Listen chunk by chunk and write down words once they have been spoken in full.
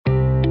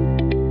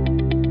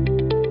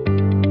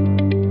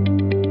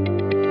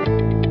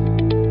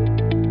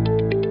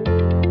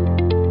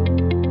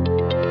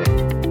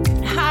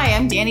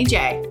Annie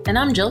J. And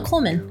I'm Jill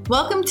Coleman.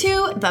 Welcome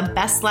to the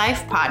Best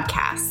Life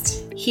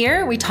Podcast.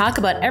 Here we talk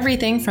about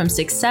everything from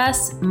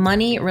success,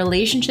 money,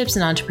 relationships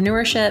and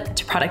entrepreneurship,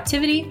 to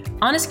productivity,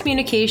 honest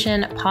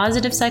communication,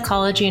 positive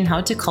psychology, and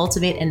how to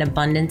cultivate an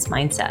abundance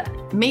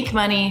mindset. Make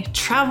money,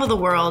 travel the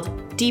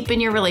world, deepen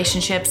your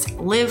relationships,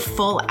 live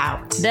full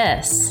out.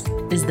 This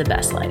is the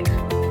best life.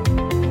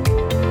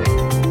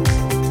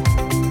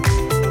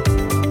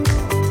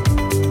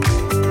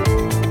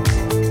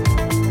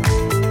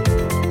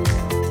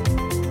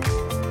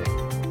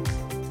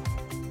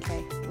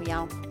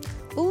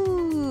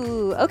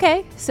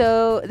 Okay,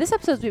 so this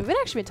episode, we've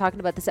actually been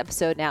talking about this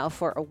episode now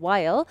for a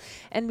while,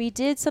 and we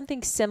did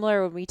something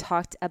similar when we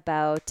talked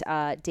about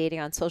dating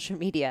on social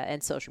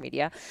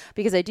media,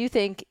 because I do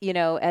think,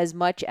 as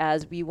much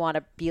as we want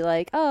to be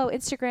like, oh,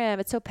 Instagram,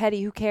 it's so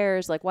petty, who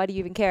cares? Like, why do you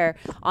even care?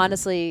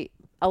 Honestly,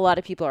 a lot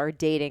of people are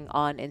dating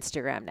on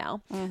Instagram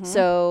now. Mm-hmm.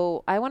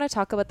 So I want to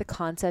talk about the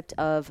concept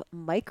of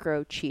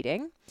micro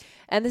cheating.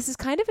 And this is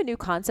kind of a new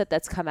concept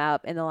that's come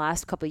out in the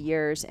last couple of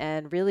years,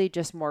 and really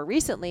just more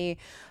recently,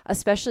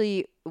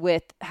 especially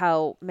with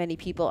how many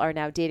people are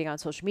now dating on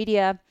social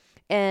media.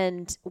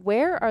 And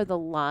where are the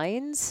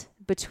lines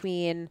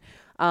between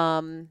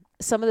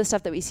some of the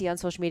stuff that we see on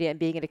social media and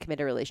being in a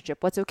committed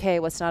relationship? What's okay?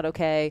 What's not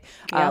okay?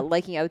 Yeah.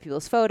 Liking other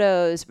people's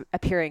photos,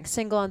 appearing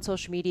single on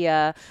social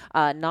media,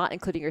 not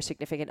including your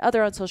significant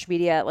other on social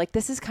media. Like,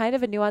 this is kind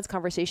of a nuanced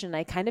conversation, and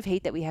I kind of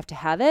hate that we have to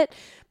have it.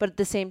 But at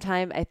the same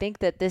time, I think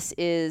that this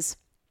is,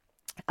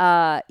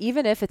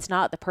 even if it's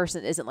not, the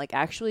person isn't like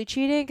actually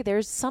cheating,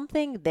 there's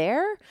something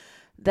there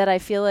that I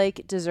feel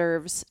like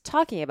deserves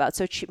talking about.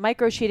 So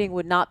micro cheating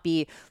would not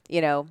be,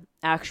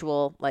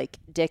 actual like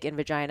dick and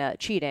vagina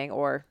cheating,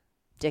 or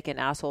dick and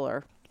asshole,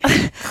 or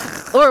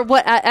or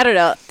what, I don't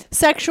know.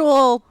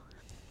 Sexual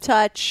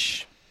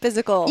touch,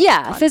 physical.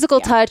 Yeah, physical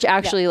touch,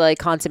 actually like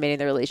consummating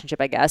the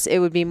relationship, I guess. It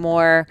would be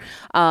more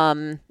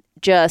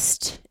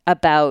just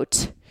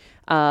about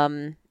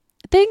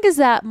things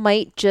that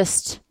might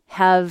just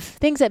have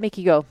things that make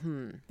you go,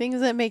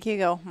 Things that make you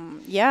go,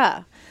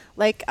 Yeah.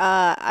 Like,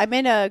 I'm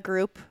in a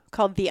group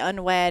called The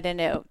Unwed,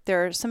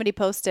 and somebody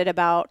posted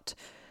about,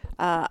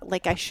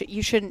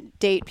 you shouldn't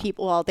date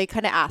people. Well, they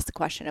kind of asked the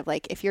question of,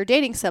 like, if you're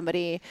dating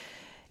somebody,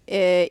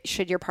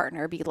 should your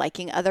partner be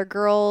liking other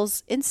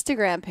girls'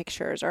 Instagram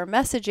pictures or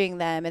messaging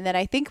them? And then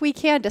I think we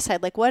can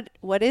decide, like,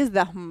 what is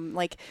the,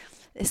 like,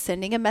 is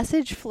sending a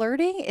message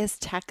flirting? Is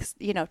text,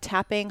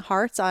 tapping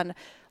hearts on,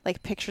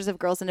 like, pictures of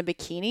girls in a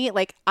bikini?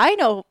 Like, I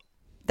know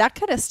that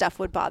kind of stuff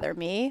would bother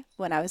me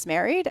when I was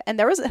married. And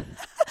there was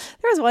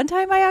one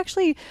time I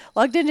actually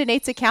logged into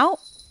Nate's account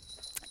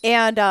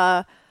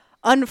and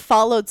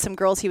unfollowed some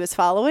girls he was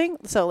following.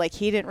 So, like,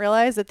 he didn't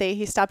realize that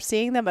he stopped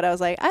seeing them, but I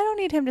was like, I don't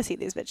need him to see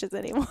these bitches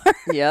anymore.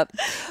 Yep.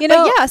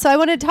 So I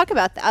wanted to talk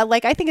about that.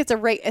 Like, I think it's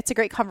a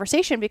great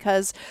conversation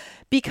because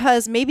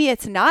maybe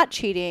it's not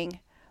cheating,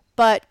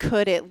 but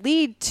could it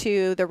lead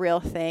to the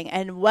real thing?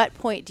 And what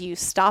point do you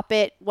stop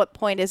it? What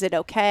point is it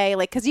okay?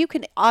 Like, because you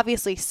can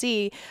obviously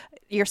see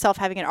yourself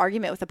having an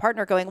argument with a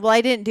partner going, well,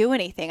 I didn't do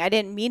anything. I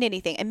didn't mean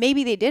anything. And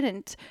maybe they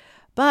didn't,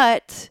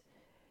 but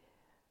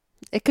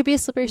it could be a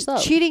slippery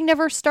slope. Cheating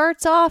never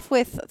starts off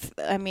with,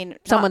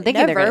 someone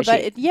thinking they're going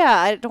to cheat.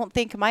 I don't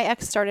think my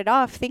ex started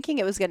off thinking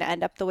it was going to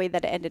end up the way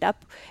that it ended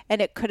up.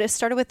 And it could have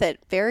started with a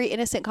very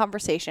innocent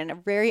conversation, a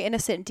very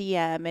innocent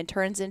DM, and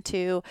turns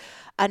into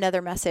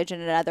another message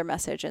and another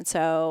message. And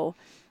so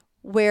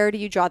where do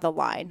you draw the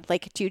line?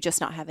 Like, do you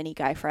just not have any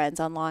guy friends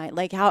online?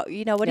 Like, how,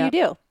 what do you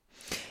do?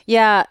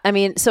 Yeah,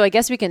 so I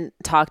guess we can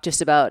talk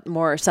just about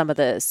more some of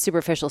the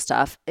superficial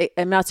stuff.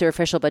 I'm not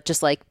superficial, but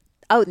just like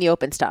out in the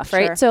open stuff,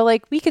 right? Sure. So,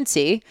 like, we can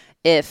see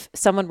if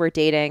someone we're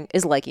dating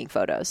is liking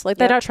photos. Like,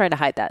 they're not trying to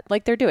hide that.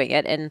 Like, they're doing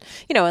it. And,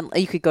 and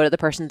you could go to the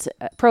person's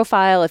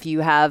profile if you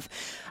have,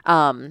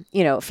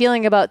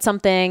 feeling about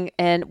something.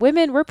 And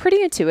women, we're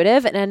pretty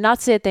intuitive, and not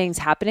to say things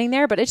happening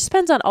there, but it just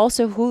depends on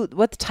also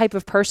what type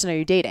of person are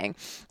you dating.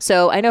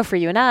 So I know for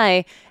you and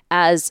I,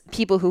 as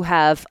people who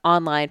have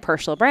online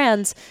personal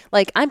brands,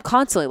 like, I'm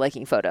constantly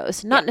liking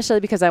photos, not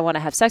necessarily because I want to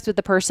have sex with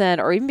the person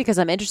or even because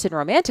I'm interested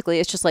romantically.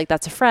 It's just like,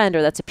 that's a friend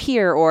or that's a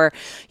peer, or,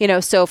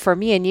 so for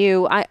me and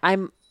you,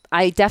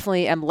 I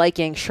definitely am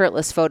liking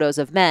shirtless photos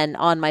of men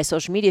on my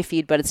social media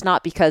feed, but it's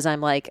not because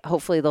I'm like,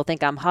 hopefully they'll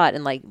think I'm hot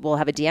and like, we'll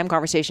have a DM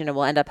conversation and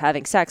we'll end up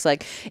having sex.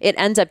 Like, it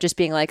ends up just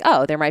being like,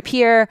 oh, they're my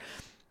peer.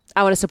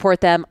 I want to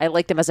support them. I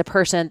like them as a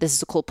person. This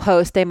is a cool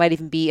post. They might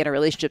even be in a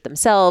relationship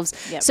themselves.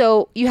 Yep.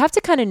 So you have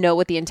to kind of know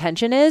what the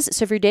intention is.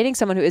 So if you're dating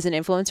someone who is an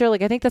influencer,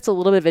 like, I think that's a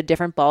little bit of a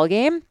different ball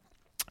game.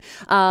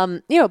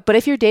 But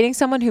if you're dating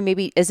someone who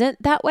maybe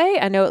isn't that way,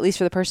 I know at least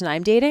for the person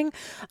I'm dating,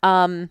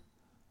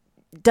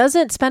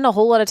 doesn't spend a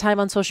whole lot of time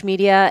on social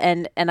media.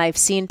 And I've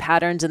seen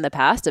patterns in the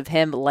past of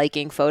him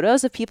liking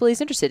photos of people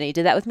he's interested in. He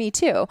did that with me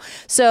too.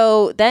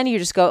 So then you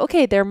just go,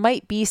 okay, there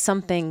might be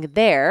something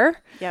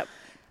there. Yep.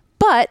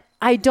 But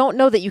I don't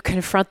know that you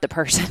confront the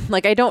person.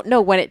 Like, I don't know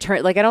when it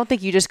turned, like, I don't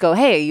think you just go,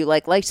 hey, you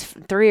like liked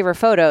 3 of her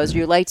photos,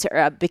 you liked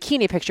a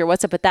bikini picture,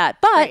 what's up with that?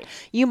 But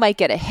you might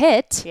get a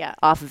hit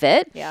off of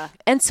it. Yeah.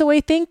 And so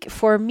I think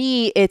for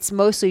me, it's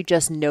mostly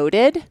just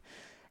noted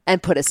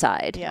and put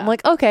aside. Yeah. I'm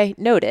like, okay,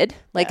 noted.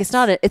 Like, it's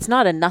not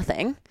a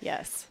nothing.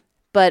 Yes.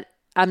 But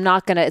I'm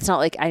not going to, it's not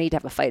like I need to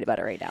have a fight about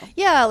it right now.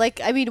 Yeah, like,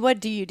 I mean, what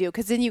do you do?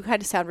 Because then you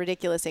kind of sound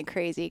ridiculous and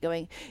crazy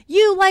going,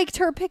 you liked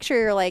her picture.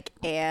 You're like,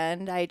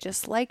 and I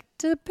just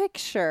liked a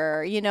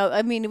picture. You know,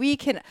 I mean,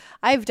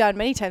 I've done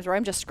many times where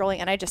I'm just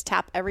scrolling and I just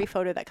tap every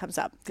photo that comes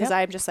up because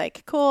I'm just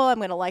like, cool, I'm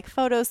going to like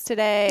photos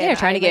today. Yeah, you're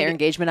trying to get your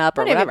engagement up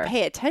or whatever. whatever.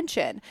 Pay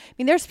attention. I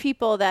mean, there's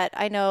people that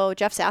I know,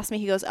 Jeff's asked me,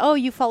 he goes, oh,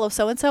 you follow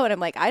so-and-so? And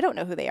I'm like, I don't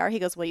know who they are. He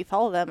goes, well, you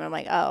follow them. And I'm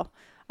like, oh,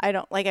 I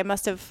don't, like, I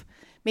must have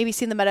maybe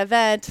seen them at an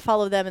event,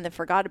 follow them, and then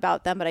forgot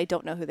about them, but I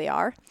don't know who they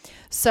are.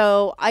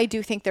 So I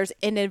do think there's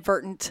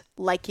inadvertent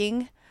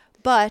liking.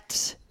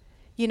 But,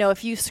 you know,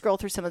 if you scroll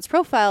through someone's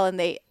profile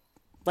and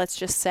let's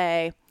just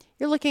say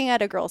you're looking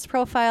at a girl's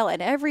profile and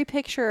every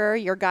picture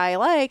your guy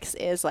likes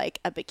is like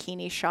a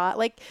bikini shot,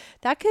 like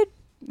that could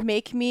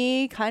make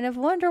me kind of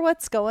wonder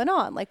what's going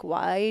on. Like,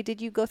 why did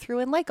you go through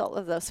and like all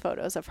of those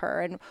photos of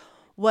her? And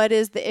what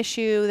is the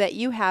issue that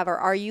you have, or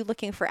are you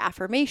looking for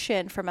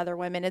affirmation from other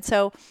women? And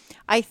so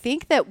I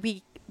think that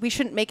we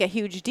shouldn't make a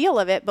huge deal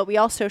of it, but we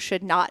also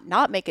should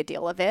not make a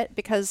deal of it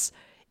because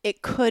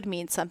it could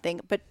mean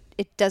something, but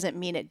it doesn't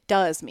mean it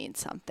does mean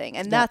something.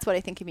 And that's what I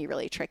think can be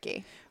really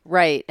tricky.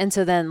 Right. And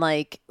so then,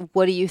 like,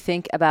 what do you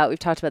think about, we've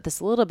talked about this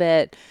a little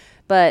bit,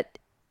 but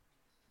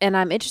and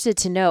I'm interested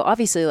to know,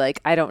 obviously, like,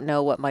 I don't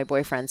know what my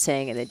boyfriend's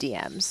saying in the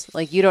DMs.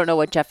 Like, you don't know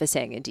what Jeff is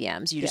saying in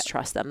DMs. You just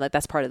trust them. Like,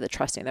 that's part of the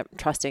trusting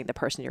the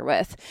person you're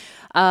with.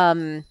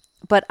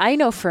 But I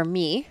know for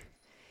me,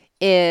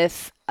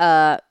 if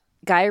a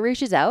guy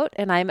reaches out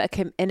and I'm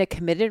in a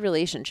committed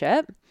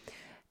relationship,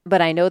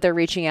 but I know they're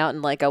reaching out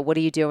in like a, what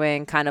are you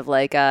doing? Kind of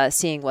like a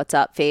seeing what's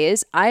up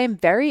phase. I am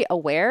very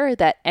aware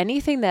that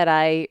anything that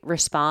I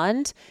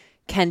respond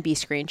can be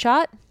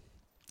screenshot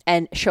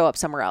and show up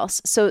somewhere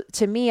else. So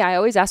to me, I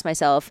always ask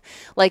myself,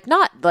 like,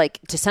 not like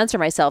to censor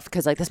myself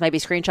because like this might be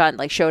screenshot and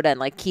like showed and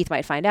like Keith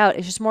might find out.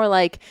 It's just more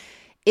like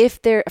if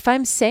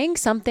I'm saying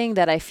something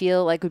that I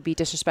feel like would be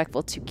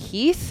disrespectful to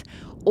Keith,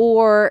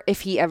 or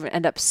if he ever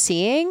end up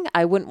seeing,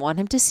 I wouldn't want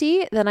him to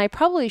see, then I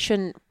probably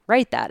shouldn't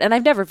write that. And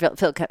I've never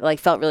felt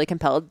really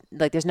compelled.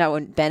 Like there's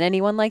not been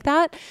anyone like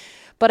that.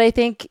 But I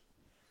think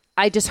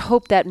I just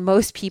hope that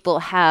most people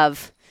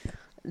have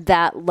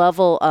that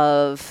level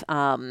of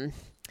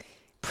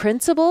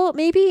principle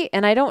maybe.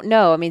 And I don't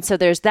know. I mean, so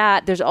there's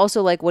that. There's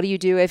also like, what do you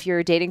do if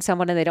you're dating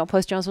someone and they don't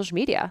post you on social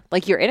media?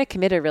 Like you're in a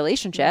committed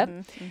relationship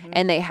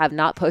and they have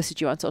not posted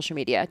you on social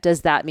media.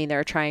 Does that mean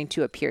they're trying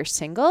to appear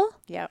single?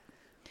 Yeah.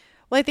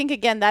 Well, I think,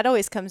 again, that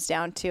always comes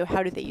down to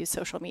how do they use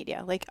social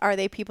media? Like, are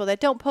they people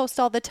that don't post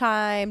all the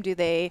time? Do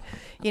they,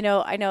 you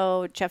know, I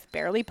know Jeff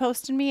barely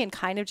posted me and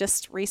kind of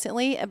just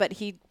recently, but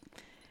he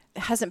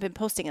hasn't been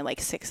posting in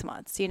like 6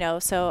 months, you know,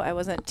 so I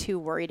wasn't too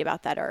worried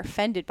about that or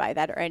offended by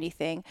that or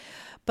anything.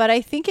 But I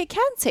think it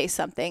can say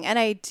something. And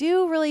I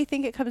do really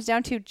think it comes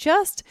down to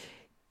just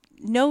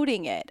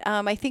noting it.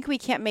 I think we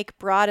can't make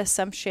broad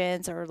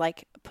assumptions or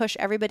like push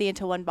everybody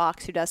into one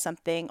box who does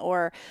something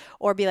or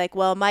be like,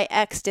 well, my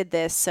ex did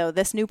this, so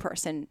this new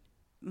person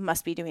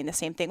must be doing the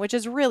same thing, which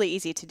is really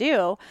easy to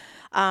do.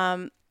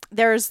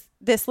 There's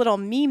this little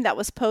meme that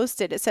was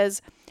posted. It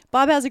says,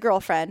 Bob has a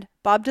girlfriend.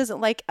 Bob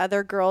doesn't like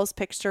other girls'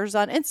 pictures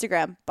on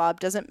Instagram. Bob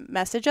doesn't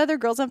message other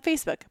girls on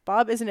Facebook.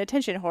 Bob is an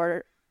attention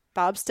hoarder.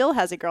 Bob still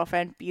has a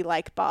girlfriend. Be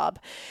like Bob.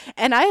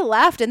 And I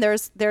laughed, and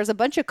there's a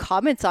bunch of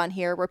comments on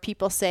here where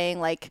people saying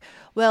like,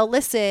 well,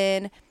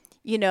 listen,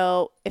 you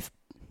know, if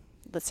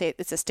let's say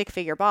it's a stick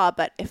figure Bob,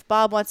 but if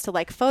Bob wants to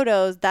like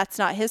photos, that's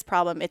not his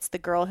problem. It's the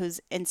girl who's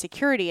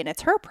insecurity and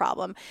it's her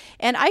problem.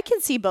 And I can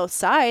see both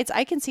sides.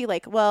 I can see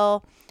like,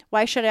 well,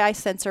 why should I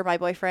censor my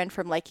boyfriend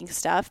from liking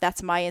stuff?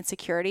 That's my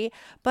insecurity.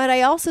 But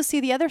I also see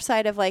the other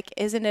side of like,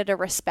 isn't it a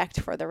respect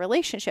for the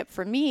relationship?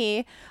 For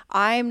me,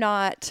 I'm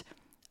not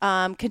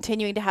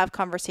continuing to have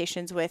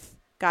conversations with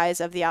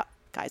guys of the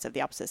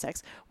opposite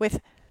sex,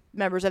 with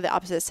members of the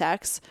opposite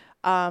sex,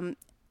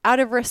 out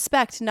of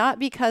respect, not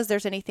because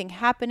there's anything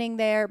happening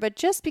there, but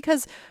just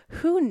because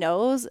who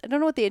knows? I don't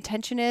know what the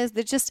intention is.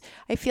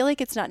 I feel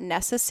like it's not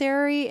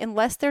necessary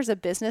unless there's a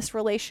business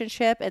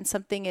relationship and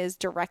something is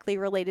directly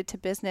related to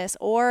business,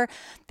 or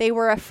they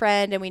were a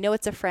friend and we know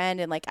it's a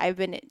friend. And like I've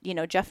been, you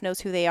know, Jeff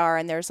knows who they are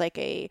and there's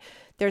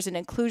an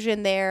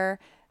inclusion there.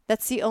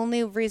 That's the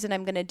only reason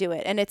I'm going to do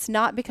it. And it's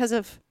not because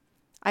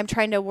I'm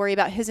trying to worry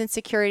about his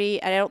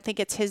insecurity. And I don't think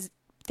it's his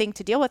thing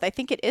to deal with. I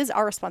think it is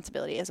our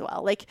responsibility as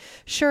well. Like,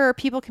 sure,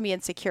 people can be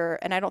insecure,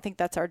 and I don't think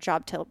that's our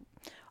job to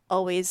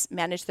always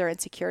manage their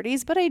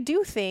insecurities. But I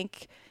do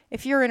think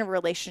if you're in a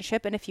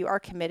relationship and if you are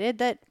committed,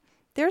 that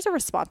there's a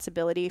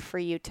responsibility for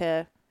you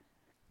to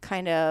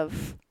kind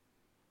of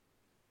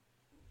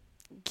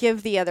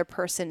give the other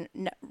person,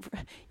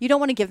 you don't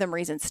want to give them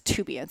reasons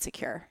to be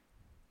insecure.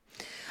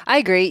 I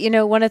agree. You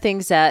know, one of the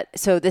things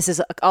so this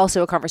is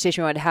also a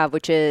conversation we want to have,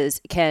 which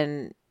is,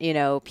 can, you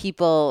know,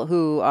 people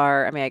who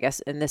are, I mean, I guess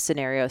in this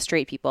scenario,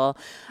 straight people,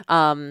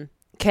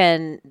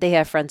 can they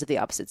have friends of the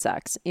opposite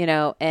sex, you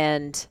know?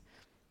 And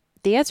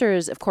the answer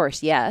is, of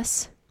course,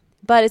 yes.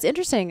 But it's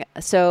interesting.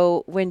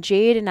 So when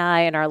Jade and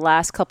I, in our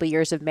last couple of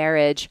years of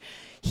marriage,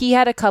 he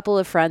had a couple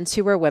of friends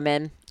who were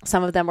women.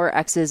 Some of them were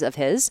exes of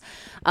his.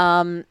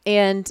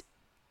 And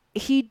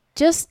he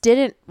just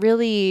didn't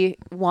really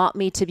want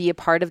me to be a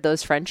part of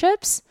those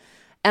friendships.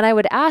 And I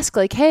would ask,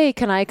 like, hey,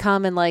 can I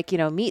come and, like, you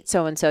know, meet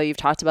so-and-so? You've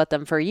talked about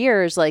them for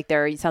years. Like,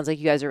 it sounds like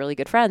you guys are really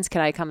good friends.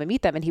 Can I come and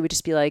meet them? And he would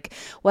just be like,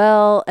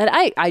 well, and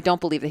I don't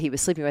believe that he was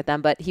sleeping with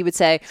them, but he would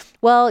say,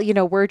 well, you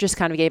know, we're just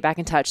kind of getting back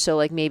in touch. So,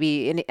 like,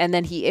 maybe, and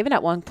then he even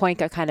at one point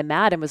got kind of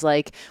mad and was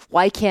like,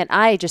 why can't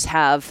I just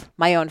have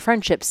my own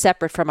friendship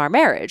separate from our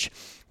marriage?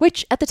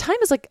 Which at the time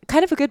is like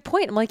kind of a good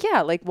point. I'm like,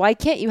 yeah, like, why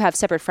can't you have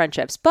separate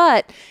friendships?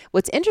 But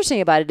what's interesting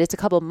about it is a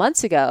couple of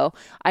months ago,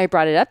 I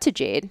brought it up to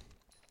Jade.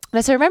 And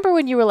I said, remember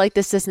when you were like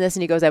this, and this?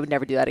 And he goes, I would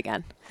never do that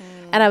again.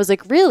 And I was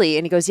like, really?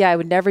 And he goes, yeah, I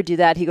would never do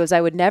that. He goes,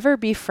 I would never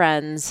be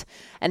friends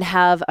and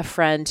have a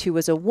friend who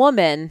was a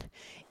woman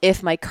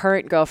if my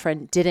current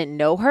girlfriend didn't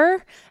know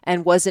her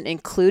and wasn't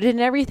included in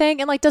everything,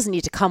 and like doesn't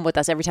need to come with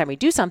us every time we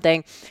do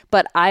something.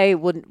 But I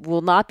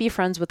will not be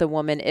friends with a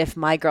woman if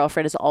my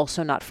girlfriend is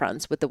also not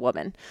friends with the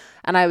woman.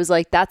 And I was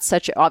like,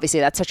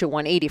 obviously that's such a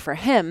 180 for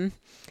him.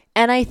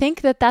 And I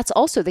think that that's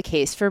also the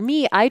case for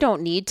me. I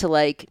don't need to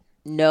like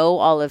know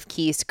all of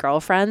Keith's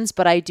girlfriends,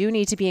 but I do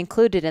need to be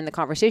included in the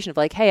conversation of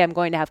like, hey, I'm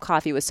going to have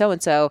coffee with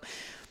so-and-so,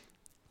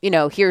 you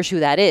know, here's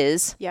who that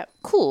is. Yep.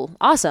 Cool.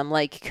 Awesome.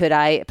 Like, could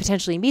I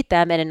potentially meet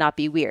them and it not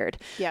be weird?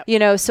 Yep. You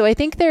know, so I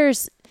think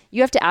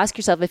you have to ask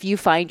yourself, if you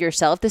find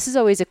yourself, this is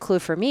always a clue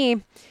for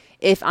me.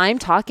 If I'm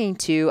talking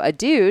to a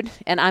dude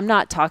and I'm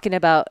not talking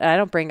about, and I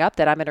don't bring up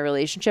that I'm in a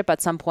relationship at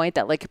some point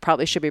that like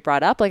probably should be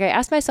brought up, like I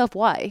ask myself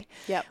why.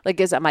 Yep. Like,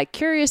 am I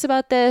curious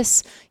about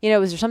this? You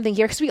know, is there something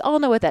here? Because we all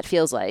know what that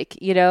feels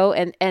like, you know,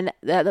 and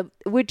that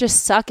would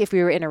just suck if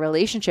we were in a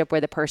relationship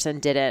where the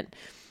person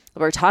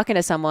we're talking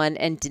to someone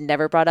and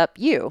never brought up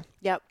you.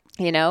 Yep.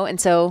 You know, and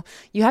so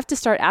you have to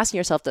start asking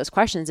yourself those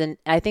questions. And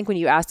I think when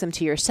you ask them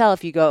to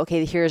yourself, you go,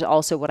 okay, here's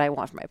also what I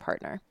want from my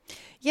partner.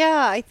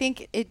 Yeah, I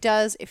think it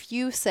does. If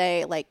you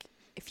say, like,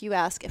 if you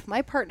ask, if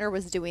my partner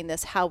was doing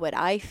this, how would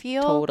I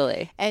feel?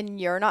 Totally.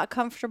 And you're not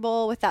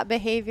comfortable with that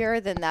behavior,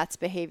 then that's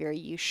behavior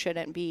you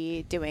shouldn't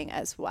be doing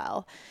as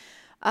well.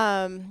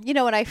 You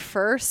know, when I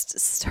first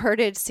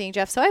started seeing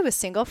Jeff, so I was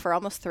single for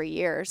almost 3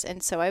 years.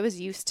 And so I was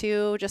used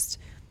to just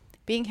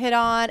being hit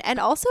on and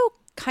also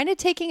kind of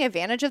taking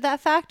advantage of that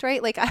fact,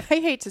 right? Like, I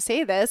hate to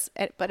say this,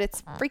 but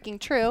it's freaking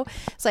true.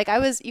 It's like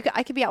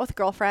I could be out with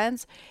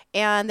girlfriends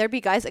and there'd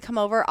be guys that come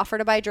over, offer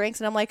to buy drinks.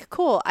 And I'm like,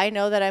 cool. I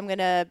know that I'm going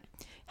to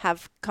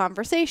have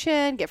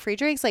conversation, get free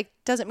drinks. Like,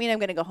 doesn't mean I'm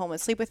going to go home and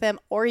sleep with them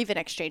or even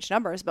exchange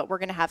numbers, but we're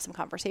going to have some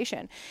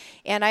conversation.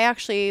 And I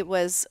actually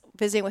was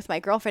visiting with my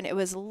girlfriend. It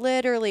was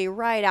literally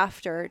right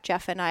after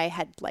Jeff and I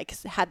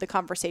had the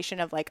conversation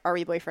of like, are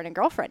we boyfriend and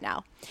girlfriend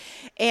now?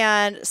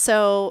 And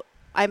so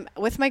I'm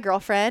with my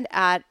girlfriend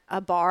at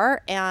a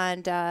bar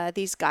and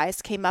these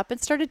guys came up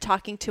and started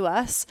talking to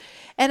us.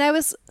 And I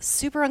was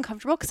super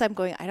uncomfortable because I'm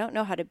going, I don't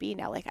know how to be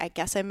now. Like, I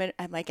guess I'm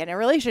like in a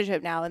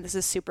relationship now and this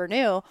is super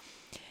new.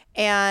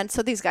 And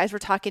so these guys were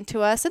talking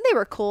to us and they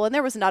were cool and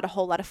there was not a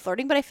whole lot of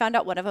flirting, but I found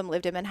out one of them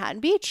lived in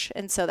Manhattan Beach.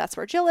 And so that's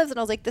where Jill lives. And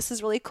I was like, this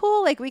is really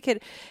cool. Like, we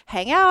could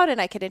hang out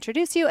and I could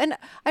introduce you. And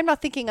I'm not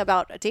thinking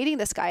about dating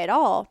this guy at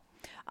all.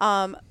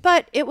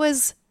 But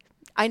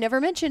I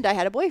never mentioned I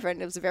had a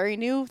boyfriend. It was a very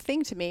new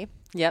thing to me.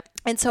 Yep.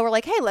 And so we're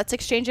like, hey, let's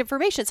exchange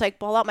information. So I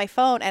pull out my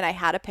phone and I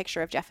had a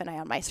picture of Jeff and I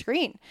on my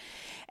screen.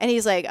 And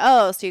he's like,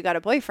 oh, so you got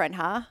a boyfriend,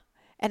 huh?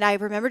 And I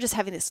remember just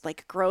having this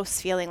like gross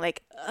feeling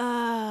like,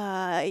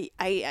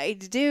 I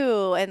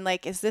do. And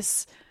like, is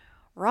this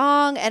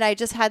wrong? And I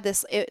just had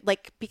this,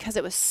 because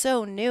it was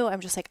so new, I'm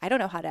just like, I don't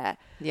know how to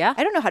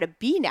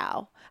be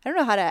now. I don't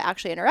know how to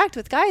actually interact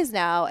with guys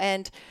now.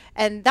 And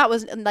that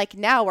was like,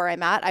 now where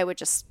I'm at, I would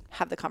just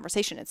have the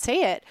conversation and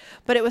say it.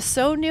 But it was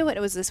so new. And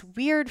it was this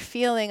weird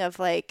feeling of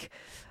like,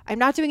 I'm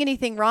not doing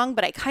anything wrong,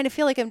 but I kind of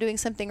feel like I'm doing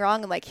something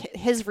wrong. And like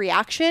his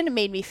reaction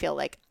made me feel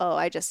like, oh,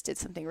 I just did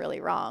something really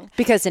wrong.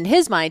 Because in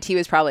his mind, he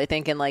was probably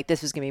thinking like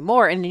this was going to be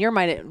more. And in your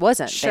mind, it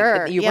wasn't.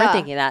 Sure. You weren't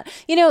thinking that.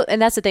 You know, and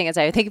that's the thing is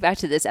I think back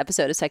to this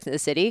episode of Sex and the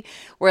City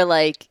where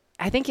like,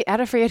 I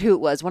don't forget who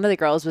it was. One of the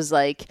girls was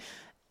like,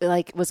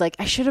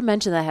 I should have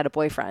mentioned that I had a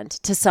boyfriend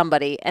to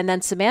somebody. And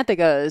then Samantha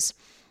goes,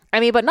 I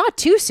mean, but not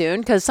too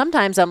soon. Because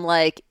sometimes I'm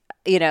like,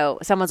 you know,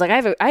 someone's like,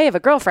 I have a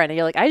girlfriend. And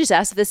you're like, I just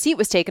asked if the seat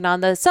was taken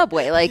on the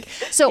subway. Like,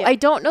 so yeah. I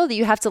don't know that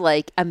you have to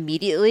like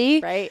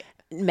immediately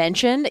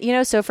mention, you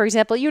know, so for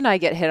example, you and I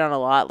get hit on a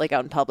lot, like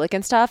out in public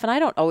and stuff. And I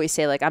don't always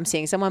say like, I'm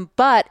seeing someone,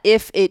 but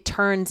if it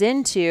turns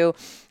into,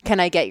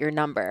 can I get your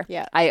number?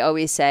 Yeah. I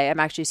always say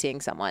I'm actually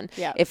seeing someone.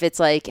 Yeah. If it's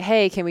like,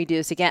 hey, can we do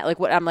this again? Like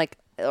what I'm like,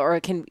 or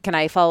can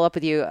I follow up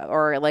with you?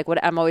 Or like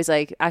what, I'm always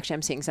like, actually,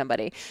 I'm seeing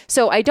somebody.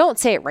 So I don't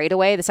say it right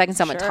away the second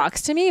someone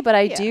talks to me, but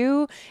I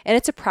do. And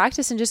it's a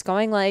practice in just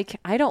going like,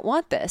 I don't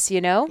want this,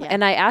 you know?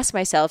 And I ask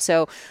myself,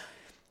 so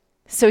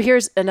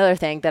here's another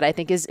thing that I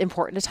think is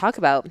important to talk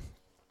about.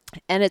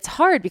 And it's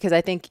hard because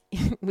I think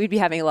we'd be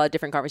having a lot of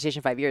different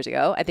conversation 5 years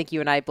ago. I think you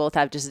and I both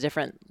have just a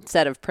different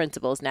set of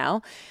principles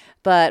now.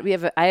 But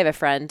I have a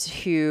friend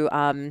who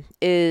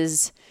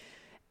is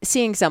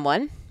seeing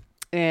someone,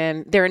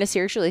 and they're in a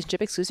serious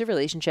relationship, exclusive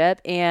relationship,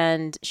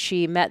 and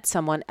she met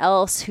someone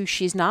else who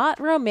she's not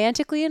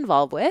romantically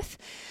involved with,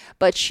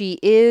 but she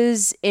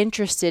is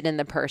interested in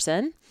the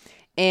person.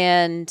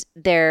 And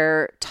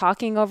they're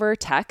talking over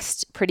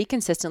text pretty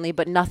consistently,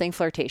 but nothing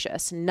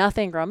flirtatious,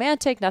 nothing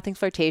romantic, nothing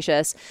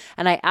flirtatious.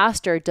 And I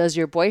asked her, does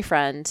your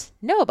boyfriend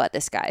know about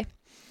this guy?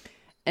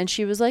 And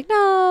she was like,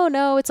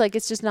 no, it's like,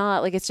 it's just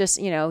not like, it's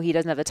just, you know, he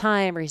doesn't have the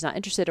time or he's not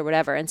interested or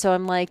whatever. And so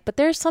I'm like, but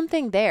there's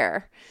something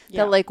there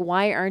that like,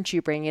 why aren't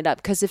you bringing it up?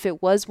 Because if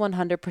it was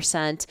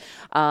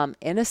 100%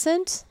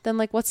 innocent, then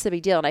like, what's the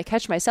big deal? And I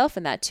catch myself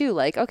in that too.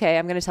 Like, okay,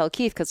 I'm going to tell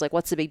Keith because like,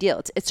 what's the big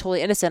deal? It's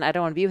totally innocent. I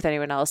don't want to be with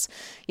anyone else.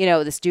 You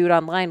know, this dude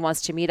online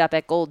wants to meet up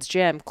at Gold's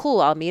Gym. Cool.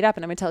 I'll meet up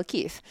and I'm going to tell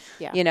Keith,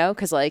 you know,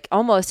 because like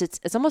almost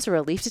it's almost a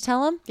relief to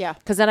tell him. Yeah.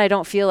 Because then I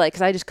don't feel like,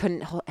 because I just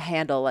couldn't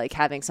handle like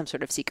having some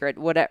sort of secret,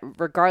 whatever,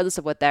 regardless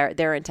of what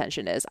their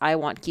intention is. I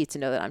want Keith to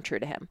know that I'm true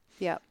to him.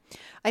 Yeah.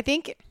 I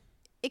think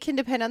it can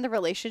depend on the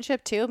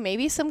relationship too.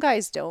 Maybe some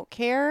guys don't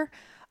care.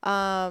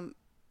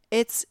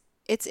 It's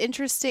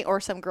interesting, or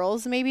some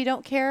girls maybe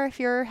don't care if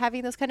you're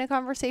having those kind of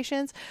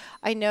conversations.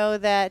 I know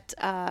that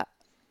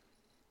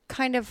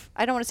kind of,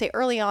 I don't want to say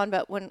early on,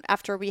 but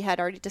after we had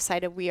already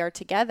decided we are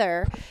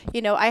together, you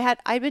know,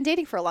 I'd been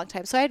dating for a long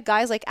time. So I had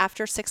guys like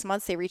after 6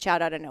 months, they reach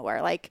out of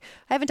nowhere. Like,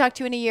 I haven't talked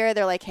to you in a year.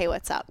 They're like, hey,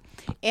 what's up?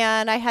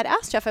 And I had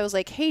asked Jeff, I was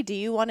like, hey, do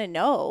you want to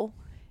know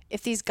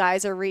if these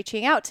guys are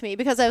reaching out to me?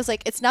 Because I was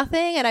like, it's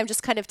nothing. And I'm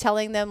just kind of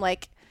telling them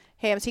like,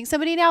 hey, I'm seeing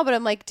somebody now, but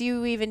I'm like, do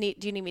you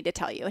need me to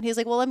tell you? And he's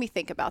like, well, let me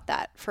think about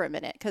that for a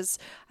minute. Cause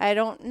I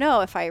don't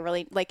know if I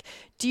really like,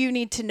 do you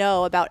need to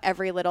know about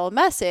every little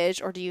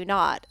message or do you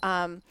not?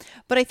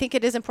 But I think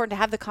it is important to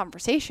have the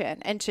conversation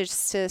and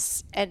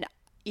and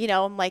you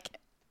know, I'm like,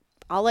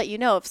 I'll let you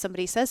know if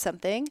somebody says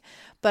something,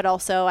 but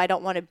also I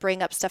don't want to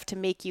bring up stuff to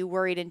make you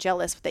worried and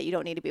jealous that you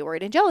don't need to be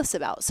worried and jealous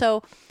about.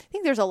 So I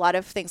think there's a lot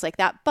of things like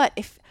that. But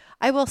if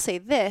I will say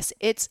this,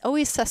 it's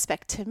always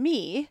suspect to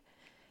me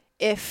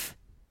if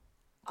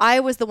I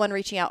was the one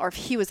reaching out or if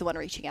he was the one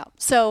reaching out.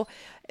 So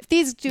if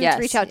these dudes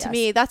reach out to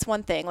me, that's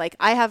one thing. Like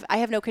I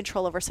have no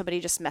control over somebody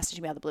just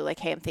messaging me out of the blue, like,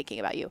 hey, I'm thinking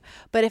about you.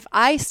 But if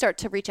I start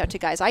to reach out to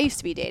guys I used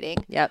to be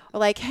dating, or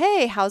like,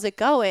 hey, how's it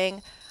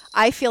going?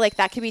 I feel like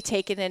that could be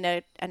taken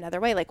in another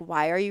way. Like,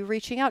 why are you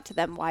reaching out to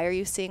them? Why are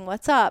you seeing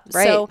what's up?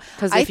 Right. So,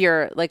 because if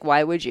you're like,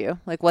 why would you?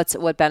 Like,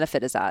 what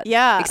benefit is that?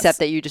 Yeah. Except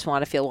that you just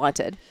want to feel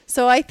wanted.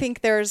 So I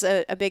think there's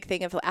a big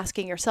thing of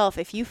asking yourself,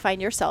 if you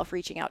find yourself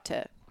reaching out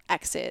to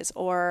exes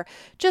or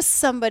just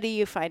somebody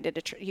you found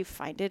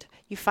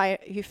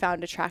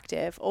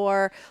attractive,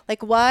 or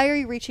like, why are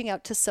you reaching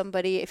out to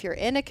somebody if you're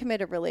in a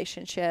committed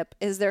relationship?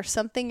 Is there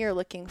something you're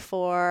looking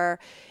for?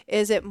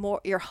 Is it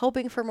more you're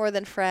hoping for more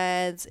than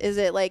friends? Is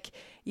it like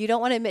you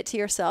don't want to admit to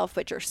yourself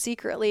but you're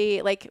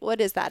secretly like, what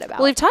is that about?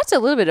 Well, we've talked a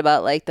little bit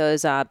about like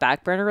those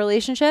back burner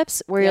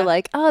relationships where you're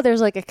like, oh,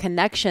 there's like a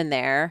connection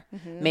there,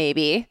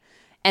 maybe.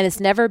 And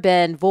it's never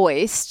been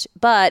voiced.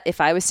 But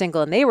if I was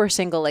single and they were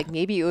single, like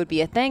maybe it would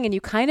be a thing. And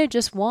you kind of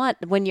just want,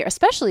 when you're,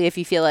 especially if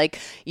you feel like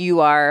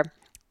you are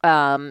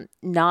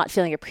not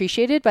feeling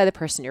appreciated by the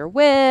person you're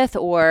with,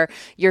 or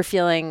you're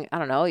feeling, I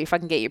don't know, you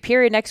fucking get your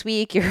period next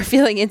week, you're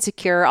feeling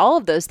insecure, all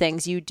of those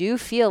things, you do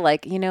feel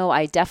like, you know,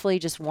 I definitely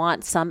just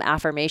want some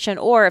affirmation.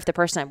 Or if the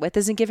person I'm with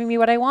isn't giving me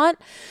what I want,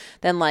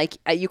 then like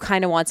you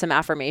kind of want some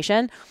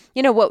affirmation.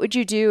 You know, what would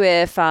you do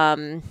if, I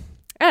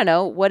don't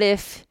know, what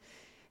if,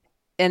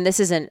 and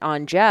this isn't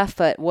on Jeff,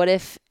 but what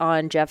if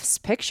on Jeff's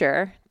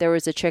picture, there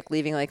was a chick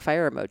leaving like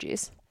fire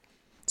emojis?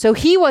 So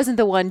he wasn't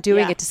the one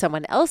doing it to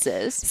someone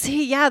else's.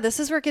 See, yeah, this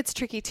is where it gets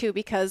tricky too,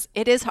 because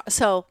it is,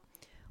 so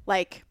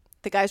like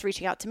the guy's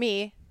reaching out to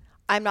me,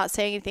 I'm not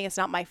saying anything, it's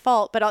not my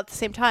fault, but at the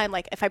same time,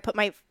 like if I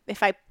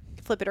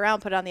flip it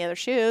around, put it on the other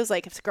shoes,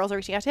 like if the girls are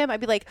reaching out to him,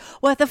 I'd be like,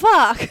 what the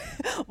fuck?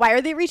 Why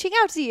are they reaching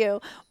out to you?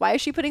 Why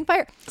is she putting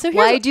fire? So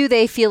why do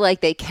they feel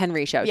like they can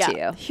reach out to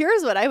you?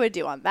 Here's what I would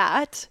do on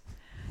that.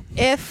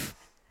 If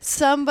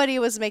somebody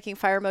was making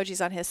fire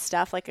emojis on his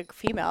stuff, like a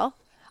female,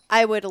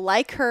 I would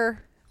like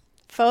her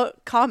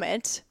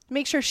comment,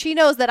 make sure she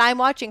knows that I'm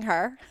watching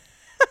her.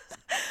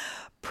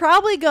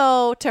 Probably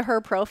go to her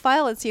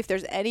profile and see if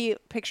there's any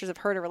pictures of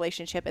her in a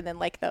relationship and then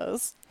like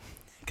those,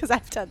 because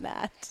I've done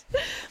that.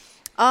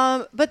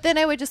 But then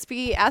I would just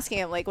be asking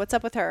him, like, what's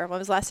up with her? When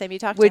was the last time you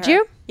talked to her? Would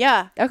you?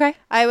 Yeah. Okay.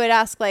 I would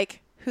ask, like,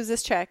 who's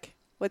this chick?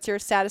 What's your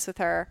status with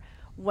her?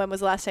 When was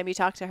the last time you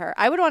talked to her?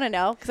 I would want to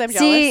know because I'm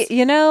jealous. See,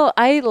 you know,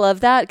 I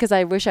love that because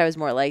I wish I was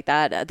more like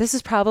that. This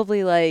is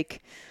probably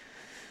like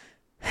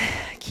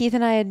Keith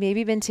and I had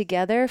maybe been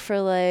together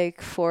for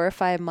like 4 or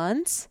 5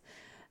 months.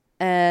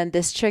 And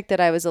this chick that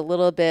I was a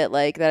little bit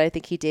like, that I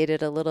think he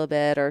dated a little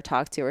bit or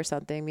talked to or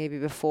something, maybe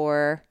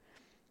before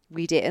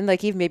we did, and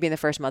like even maybe in the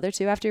first month or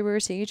two after we were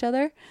seeing each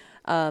other,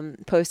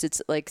 posted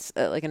like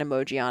an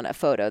emoji on a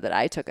photo that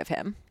I took of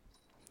him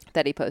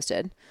that he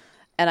posted.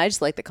 And I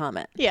just liked the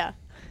comment. Yeah.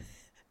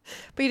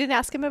 But you didn't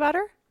ask him about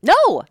her?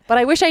 No, but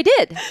I wish I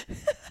did.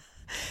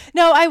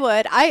 No, I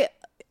would.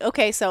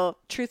 Okay, so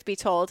truth be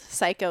told,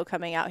 psycho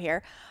coming out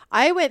here.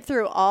 I went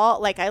through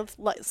I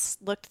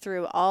looked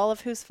through all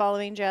of who's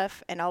following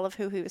Jeff and all of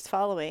who he was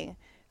following,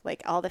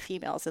 like all the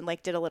females, and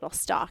like did a little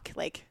stalk.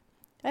 Like,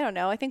 I don't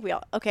know. I think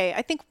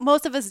I think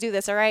most of us do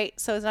this, all right?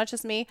 So it's not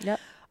just me. Yep.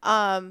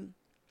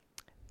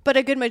 But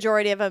a good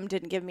majority of them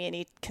didn't give me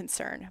any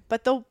concern.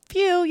 But the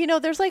few,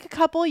 there's like a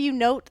couple, you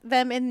note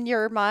them in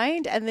your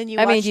mind, and then do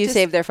you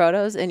save their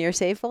photos in your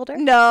save folder?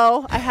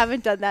 No, I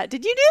haven't done that.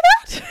 Did you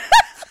do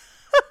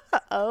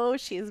that? Oh,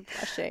 she's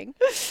blushing.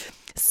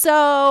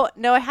 So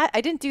no,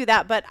 I didn't do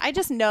that, but I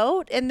just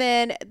note, and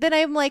then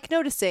I'm like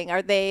noticing,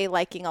 are they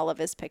liking all of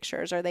his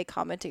pictures? Are they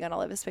commenting on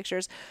all of his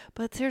pictures?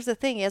 But here's the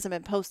thing, he hasn't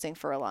been posting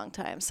for a long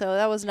time, so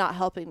that was not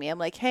helping me. I'm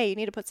like, hey, you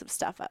need to put some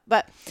stuff up.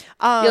 But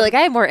you're like,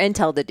 I have more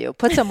intel to do.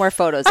 Put some more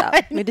photos up.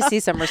 I need to see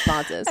some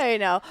responses. I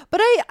know,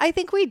 but I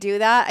think we do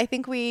that. I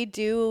think we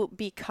do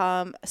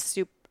become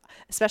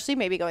especially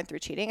maybe going through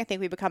cheating. I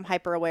think we become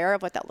hyper aware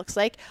of what that looks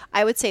like.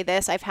 I would say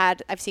this,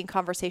 I've seen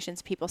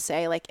conversations, people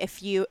say like,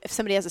 if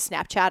somebody has a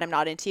Snapchat, I'm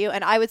not into you.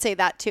 And I would say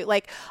that too.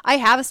 Like, I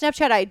have a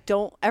Snapchat. I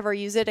don't ever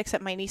use it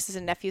except my nieces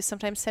and nephews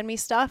sometimes send me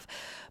stuff.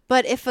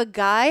 But if a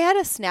guy had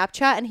a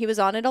Snapchat and he was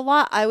on it a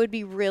lot, I would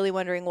be really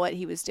wondering what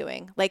he was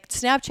doing. Like,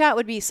 Snapchat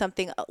would be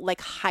something like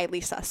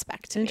highly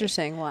suspect to me.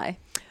 Interesting. Why?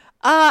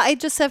 I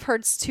just have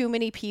heard too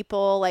many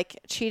people like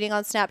cheating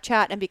on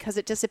Snapchat, and because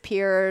it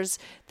disappears,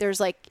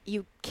 there's like,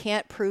 you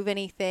can't prove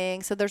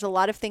anything. So there's a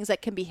lot of things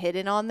that can be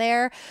hidden on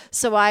there.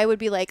 So I would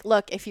be like,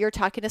 look, if you're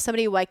talking to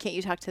somebody, why can't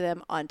you talk to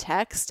them on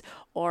text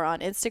or on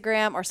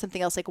Instagram or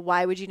something else? Like,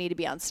 why would you need to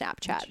be on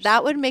Snapchat?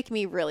 That would make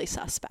me really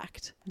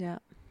suspect. Yeah.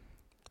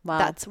 Wow.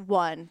 That's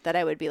one that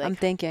I would be like, I'm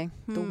thinking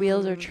the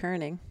wheels are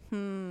churning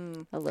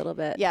a little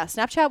bit. Yeah.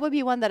 Snapchat would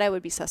be one that I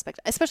would be suspect,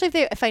 especially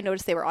if I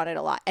noticed they were on it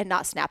a lot and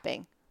not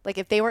snapping. Like,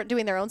 if they weren't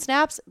doing their own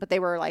snaps, but they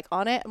were like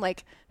on it, I'm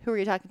like, who are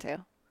you talking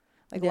to?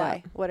 Like,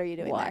 why? What are you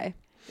doing there?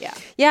 Yeah.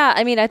 Yeah.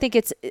 I mean, I think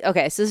it's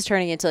okay. So this is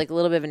turning into like a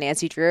little bit of a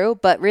Nancy Drew,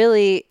 but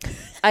really,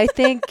 I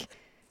think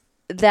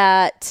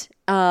that,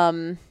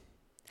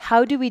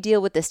 how do we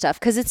deal with this stuff?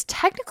 Because it's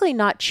technically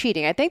not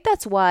cheating. I think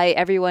that's why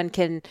everyone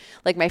can,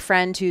 like my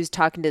friend who's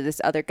talking to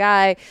this other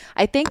guy,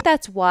 I think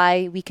that's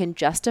why we can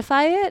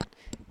justify it.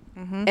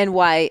 Mm-hmm. And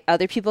why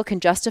other people can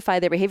justify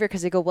their behavior,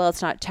 because they go, well,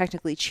 it's not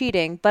technically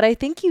cheating. But I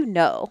think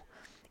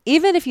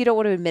even if you don't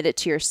want to admit it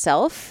to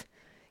yourself,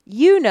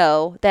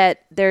 that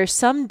there's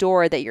some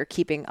door that you're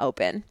keeping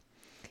open.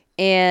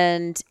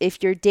 And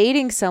if you're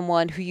dating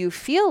someone who you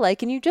feel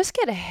like, and you just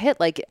get a hit,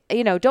 like,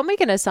 don't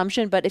make an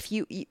assumption, but if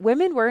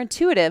women were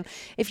intuitive,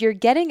 if you're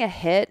getting a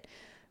hit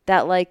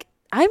that like,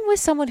 I'm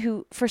with someone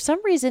who, for some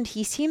reason,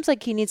 he seems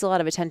like he needs a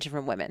lot of attention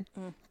from women.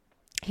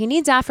 He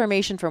needs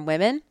affirmation from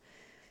women.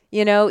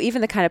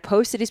 Even the kind of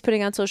posts that he's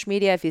putting on social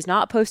media, if he's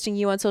not posting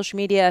you on social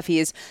media, if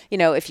he's,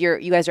 if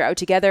you guys are out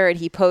together and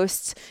he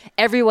posts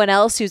everyone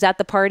else who's at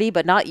the party,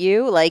 but not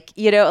you, like,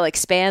 like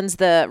spans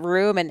the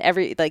room and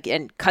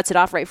and cuts it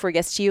off right before he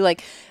gets to you.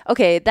 Like,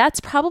 okay, that's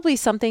probably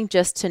something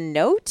just to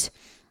note.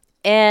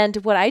 And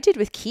what I did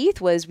with Keith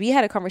was we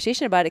had a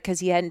conversation about it because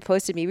he hadn't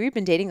posted me. We've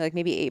been dating like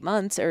maybe 8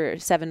 months or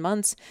 7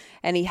 months,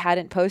 and he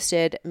hadn't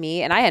posted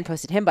me, and I hadn't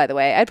posted him, by the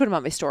way. I'd put him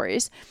on my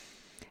stories.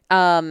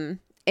 And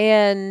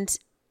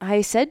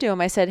I said to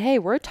him, hey,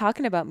 we're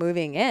talking about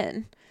moving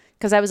in.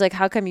 Because I was like,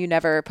 how come you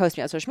never post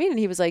me on social media? And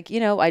he was like,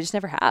 I just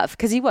never have.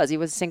 Because he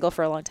was single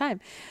for a long time.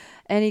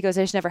 And he goes,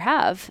 I just never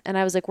have. And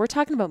I was like, we're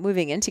talking about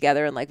moving in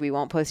together, and like, we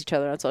won't post each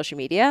other on social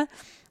media.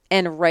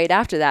 And right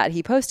after that,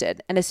 he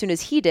posted. And as soon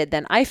as he did,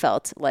 then I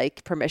felt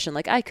like permission,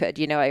 like I could,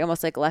 I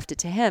almost like left it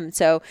to him.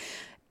 So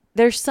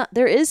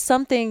there is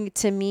something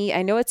to me.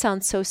 I know it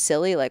sounds so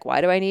silly. Like,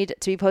 why do I need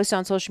to be posted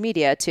on social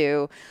media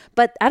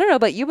but I don't know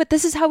about you, but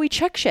this is how we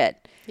check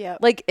shit. Yeah.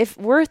 Like, if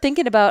we're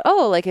thinking about,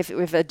 like if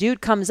a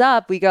dude comes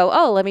up, we go,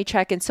 let me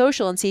check in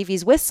social and see if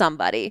he's with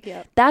somebody.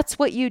 Yep. That's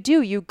what you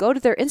do. You go to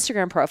their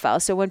Instagram profile.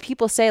 So when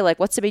people say like,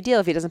 what's the big deal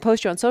if he doesn't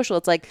post you on social?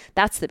 It's like,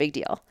 that's the big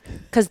deal.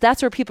 Because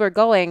that's where people are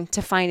going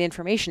to find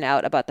information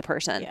out about the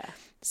person. Yeah.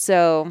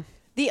 So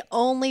the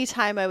only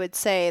time I would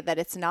say that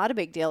it's not a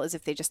big deal is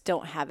if they just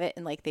don't have it,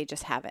 and like they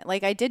just haven't.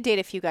 Like, I did date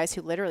a few guys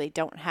who literally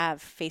don't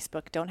have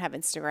Facebook, don't have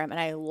Instagram, and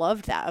I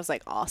loved that. I was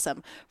like,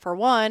 awesome. For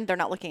one, they're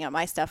not looking at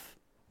my stuff,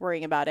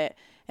 worrying about it.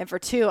 And for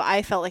two,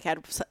 I felt like I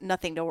had not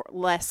nothing to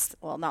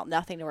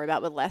worry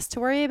about, but less to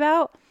worry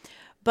about.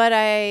 But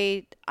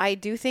I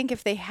do think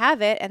if they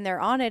have it and they're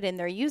on it and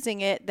they're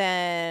using it,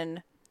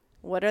 then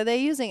what are they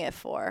using it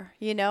for?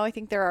 I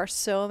think there are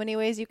so many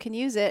ways you can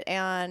use it.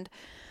 And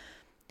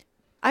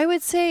I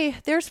would say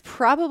there's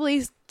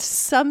probably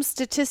some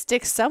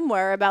statistics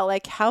somewhere about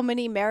like how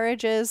many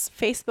marriages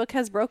Facebook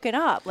has broken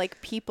up,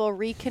 like people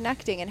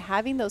reconnecting and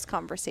having those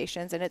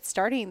conversations, and it's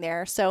starting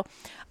there. So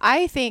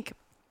I think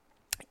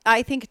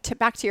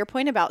back to your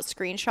point about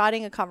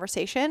screenshotting a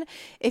conversation,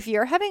 if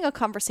you're having a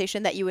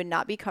conversation that you would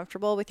not be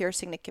comfortable with your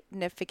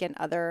significant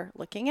other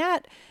looking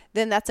at,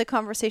 then that's a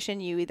conversation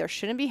you either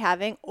shouldn't be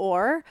having,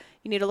 or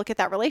you need to look at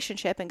that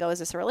relationship and go, is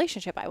this a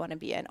relationship I want to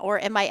be in?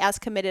 Or am I as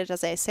committed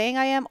as I'm saying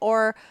I am?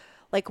 Or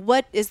like,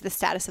 what is the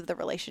status of the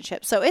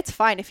relationship? So it's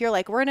fine if you're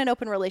like, we're in an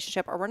open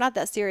relationship, or we're not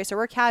that serious, or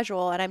we're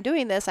casual and I'm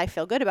doing this, I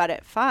feel good about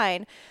it,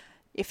 fine.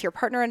 If your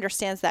partner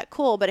understands that,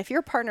 cool. But if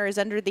your partner is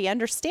under the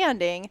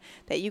understanding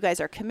that you guys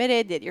are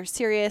committed, that you're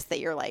serious,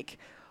 that you're like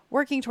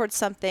working towards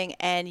something,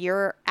 and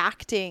you're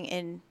acting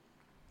in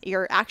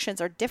your actions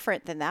are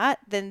different than that,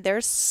 then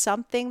there's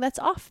something that's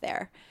off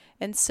there.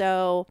 And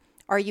so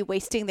are you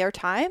wasting their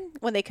time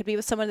when they could be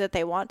with someone that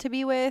they want to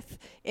be with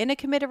in a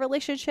committed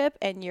relationship,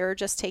 and you're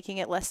just taking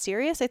it less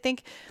serious? I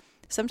think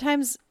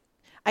sometimes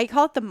I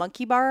call it the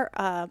monkey bar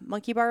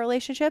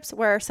relationships,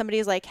 where somebody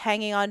is like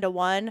hanging on to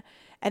one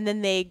and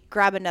then they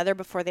grab another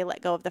before they let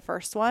go of the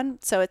first one.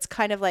 So it's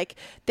kind of like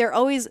they're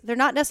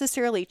not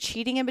necessarily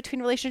cheating in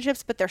between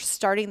relationships, but they're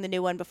starting the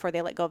new one before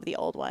they let go of the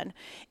old one.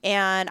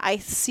 And I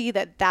see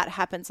that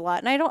happens a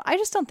lot. And I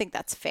just don't think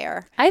that's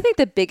fair. I think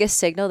the biggest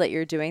signal that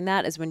you're doing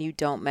that is when you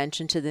don't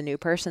mention to the new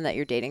person that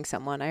you're dating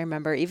someone. I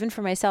remember even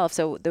for myself.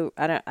 So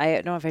I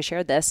don't know if I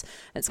shared this.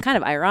 It's kind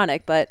of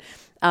ironic, but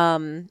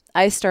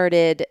I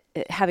started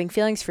having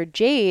feelings for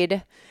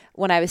Jade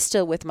when I was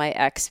still with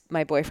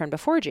my boyfriend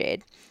before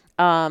Jade.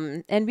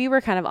 And we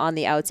were kind of on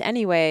the outs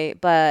anyway,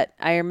 but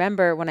I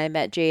remember when I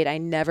met Jade, I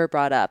never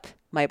brought up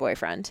my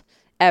boyfriend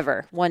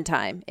ever one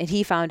time. And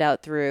he found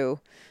out through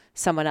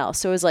someone else.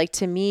 So it was like,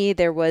 to me,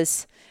 there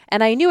was,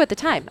 and I knew at the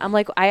time, I'm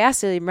like, I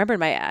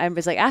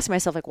was like asking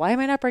myself, like, why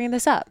am I not bringing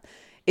this up?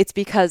 It's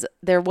because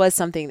there was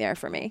something there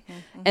for me.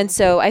 Mm-hmm. And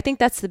so I think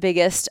that's the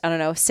biggest, I don't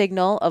know,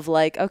 signal of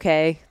like,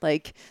 okay,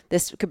 like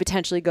this could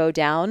potentially go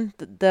down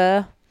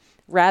the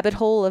rabbit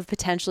hole of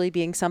potentially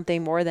being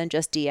something more than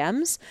just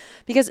DMs,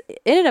 because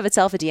in and of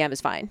itself, a DM is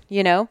fine,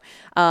 you know,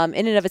 in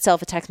and of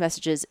itself, a text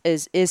message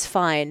is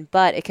fine,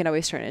 but it can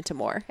always turn into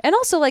more. And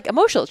also like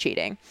emotional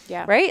cheating,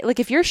 right? Like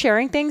if you're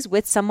sharing things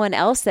with someone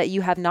else that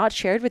you have not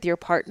shared with your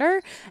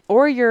partner,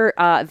 or you're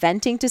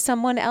venting to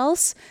someone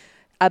else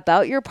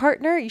about your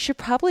partner, you should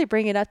probably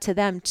bring it up to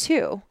them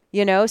too.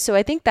 You know, so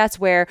I think that's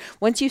where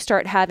once you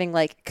start having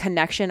like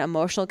connection,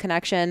 emotional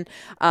connection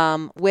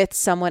with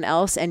someone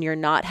else, and you're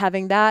not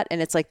having that,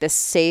 and it's like this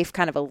safe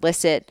kind of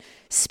illicit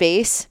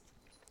space,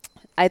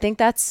 I think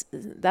that's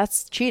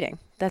cheating.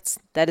 That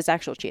is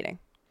actual cheating.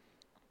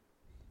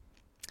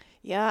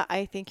 Yeah,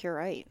 I think you're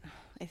right.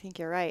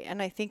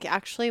 And I think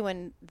actually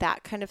when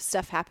that kind of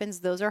stuff happens,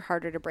 those are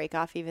harder to break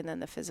off even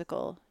than the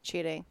physical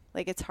cheating.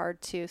 Like it's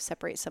hard to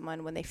separate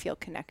someone when they feel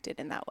connected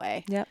in that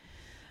way. Yep.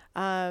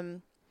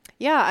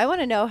 Yeah, I want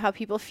to know how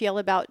people feel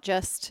about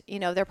just, you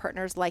know, their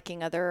partners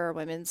liking other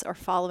women's or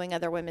following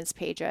other women's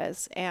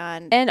pages.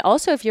 And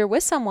also if you're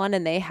with someone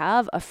and they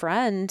have a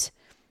friend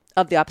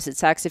of the opposite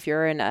sex, if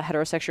you're in a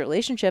heterosexual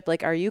relationship,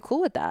 like, are you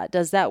cool with that?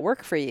 Does that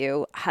work for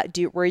you?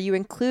 Were you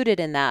included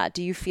in that?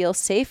 Do you feel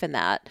safe in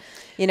that?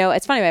 You know,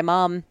 it's funny. My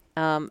mom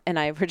and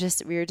I were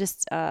just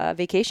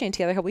vacationing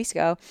together a couple weeks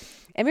ago,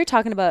 and we were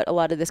talking about a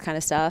lot of this kind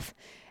of stuff.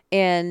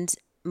 And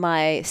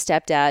my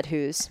stepdad,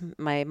 who's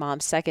my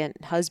mom's second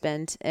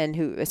husband and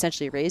who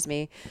essentially raised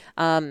me,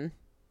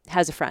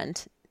 has a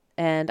friend.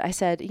 And I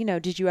said, you know,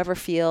 did you ever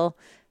feel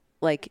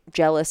like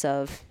jealous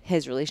of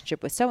his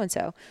relationship with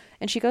so-and-so?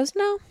 And she goes,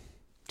 no,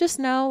 just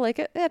no. Like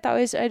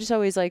I just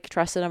always like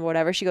trusted him or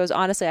whatever. She goes,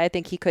 honestly, I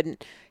think he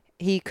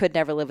could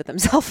never live with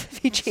himself if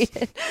he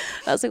cheated.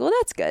 I was like, well,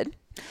 that's good.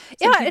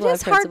 Yeah, it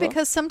is hard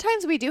because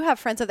sometimes we do have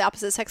friends of the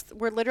opposite sex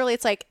where literally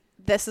it's like,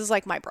 this is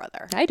like my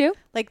brother. I do.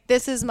 Like,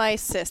 this is my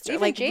sister.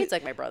 Even like Jade's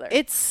like my brother.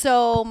 It's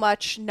so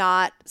much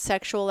not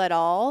sexual at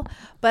all.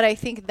 But I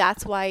think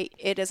that's why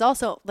it is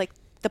also like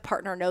the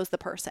partner knows the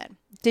person.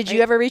 Did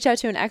you ever reach out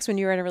to an ex when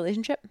you were in a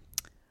relationship?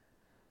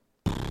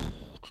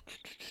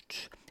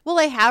 Well,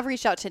 I have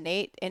reached out to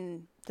Nate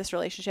in this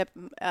relationship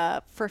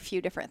for a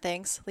few different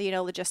things, you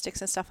know,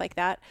 logistics and stuff like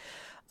that.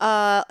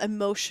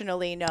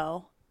 Emotionally,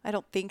 no, I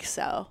don't think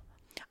so.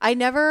 I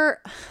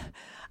never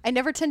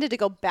tended to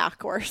go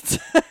backwards.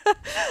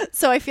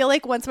 So I feel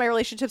like once my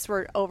relationships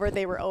were over,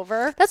 they were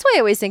over. That's why I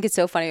always think it's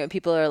so funny when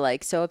people are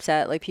like so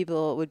upset. Like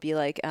people would be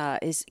like,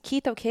 is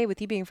Keith okay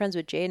with you being friends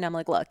with Jade? And I'm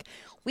like, look,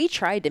 we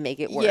tried to make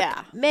it work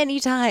many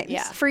times.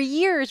 Yeah. For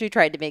years we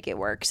tried to make it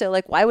work. So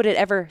like, why would it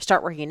ever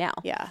start working now?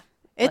 Yeah.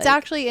 It's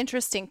actually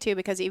interesting too,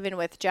 because even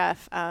with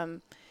Jeff,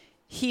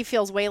 he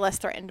feels way less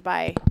threatened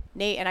by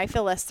Nate, and I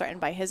feel less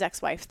threatened by his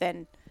ex-wife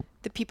than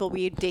the people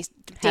we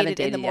dated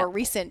in the yet. more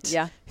recent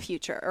Yeah.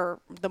 future or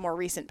the more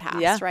recent past,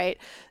 Yeah. right?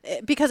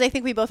 Because I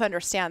think we both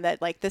understand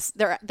that like this,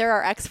 there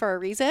are ex for a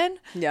reason.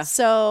 Yeah.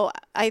 So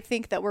I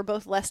think that we're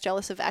both less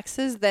jealous of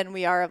exes than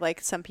we are of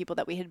like some people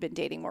that we had been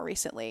dating more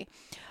recently.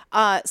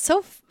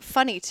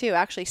 Funny too,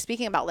 actually,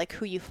 speaking about like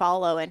who you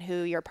follow and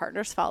who your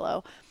partners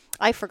follow.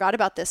 I forgot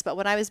about this, but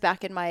when I was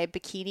back in my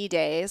bikini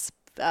days,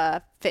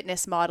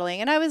 fitness modeling,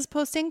 and I was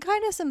posting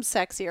kind of some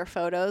sexier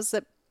photos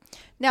that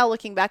now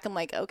looking back, I'm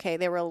like, okay,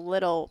 they were a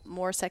little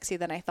more sexy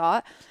than I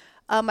thought.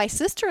 My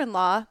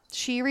sister-in-law,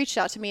 she reached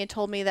out to me and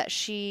told me that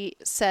she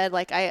said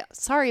like,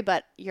 sorry,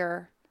 but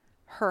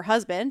her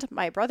husband,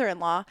 my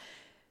brother-in-law,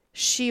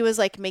 she was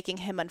like making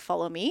him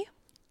unfollow me,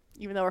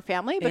 even though we're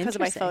family, because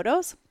of my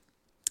photos.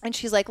 And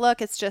she's like,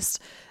 look,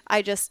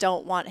 I just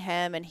don't want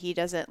him, and he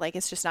doesn't like,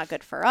 it's just not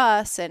good for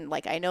us. And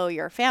like, I know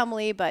you're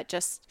family, but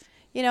just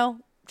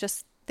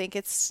think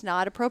it's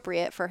not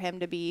appropriate for him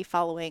to be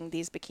following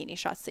these bikini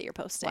shots that you're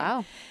posting.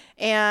 Wow.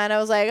 And I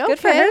was like, okay. Good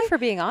for her for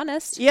being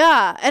honest.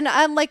 Yeah. And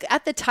I'm like,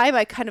 at the time,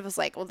 I kind of was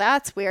like, well,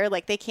 that's weird.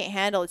 Like, they can't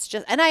handle it's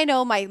just, and I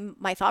know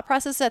my thought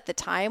process at the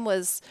time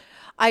was,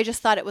 I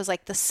just thought it was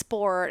like the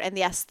sport and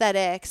the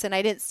aesthetics, and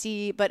I didn't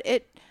see, but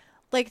it,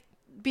 like,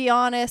 be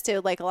honest,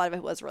 it like a lot of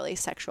it was really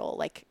sexual,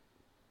 like,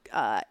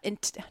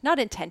 not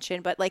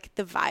intention, but like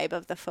the vibe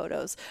of the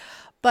photos.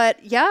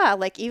 But yeah,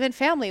 like even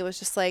family was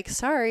just like,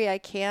 sorry, I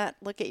can't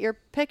look at your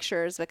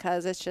pictures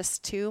because it's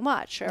just too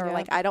much. Or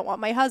like, I don't want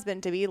my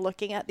husband to be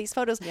looking at these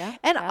photos. Yeah,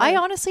 and I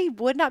honestly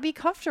would not be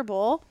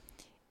comfortable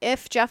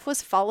if Jeff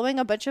was following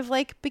a bunch of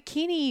like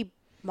bikini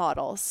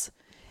models.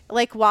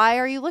 Like, why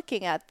are you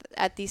looking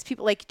at these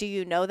people? Like, do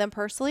you know them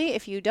personally?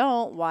 If you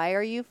don't, why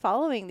are you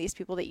following these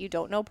people that you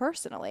don't know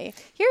personally?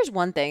 Here's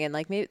one thing, and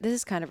like maybe this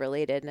is kind of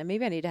related, and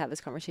maybe I need to have this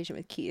conversation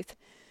with Keith.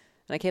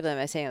 And I can't believe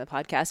I'm saying on the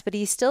podcast, but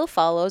he still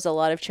follows a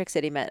lot of chicks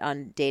that he met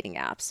on dating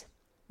apps.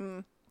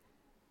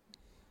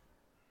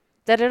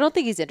 That I don't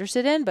think he's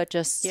interested in, but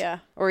just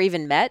or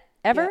even met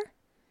ever.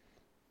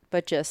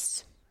 But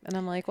just, and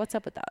I'm like, what's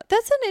up with that?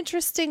 That's an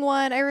interesting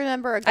one. I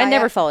remember a guy. I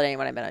never followed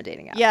anyone I met on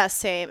dating apps. Yeah,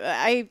 same.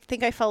 I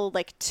think I followed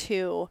like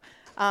 2.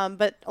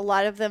 But a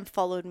lot of them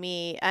followed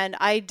me. And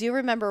I do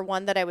remember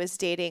one that I was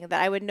dating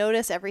that I would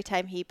notice every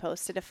time he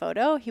posted a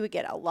photo, he would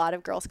get a lot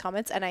of girls'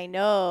 comments. And I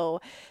know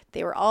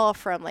they were all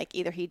from like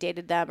either he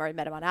dated them or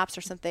met him on apps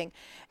or something.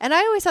 And I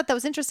always thought that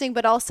was interesting,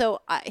 but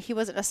also he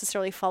wasn't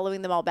necessarily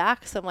following them all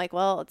back. So I'm like,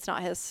 well, it's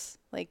not his,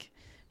 like,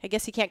 I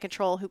guess he can't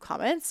control who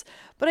comments.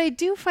 But I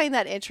do find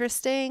that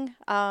interesting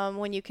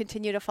when you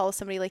continue to follow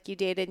somebody like you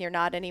dated and you're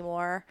not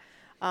anymore.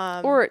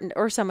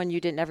 Or someone you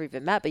didn't ever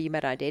even met, but you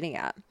met on a dating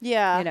app.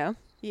 Yeah. You know?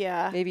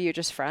 Yeah. Maybe you're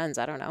just friends.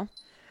 I don't know.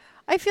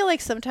 I feel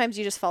like sometimes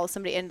you just follow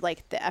somebody and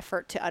like the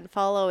effort to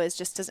unfollow is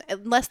just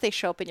unless they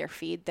show up in your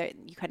feed,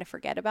 you kind of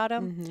forget about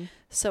them. Mm-hmm.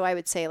 So I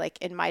would say like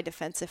in my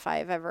defense, if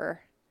I've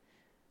ever,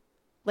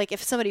 like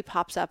if somebody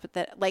pops up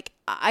that like,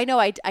 I know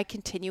I'm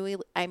continually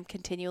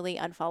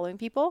unfollowing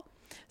people.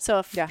 So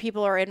if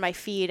people are in my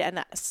feed and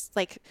that's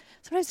like,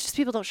 sometimes just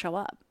people don't show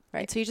up.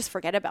 Right. So you just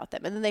forget about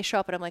them. And then they show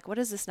up and I'm like, what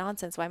is this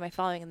nonsense? Why am I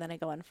following? And then I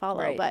go unfollow.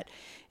 Right. But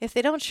if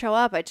they don't show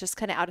up, I just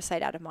kind of out of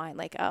sight, out of mind.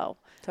 Like, oh,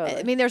 totally.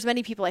 I mean, there's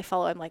many people I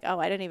follow. I'm like, oh,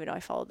 I didn't even know I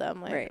followed them.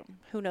 Like,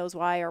 who knows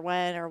why or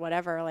when or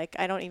whatever. Like,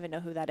 I don't even know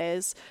who that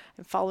is.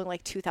 I'm following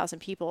like 2,000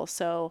 people.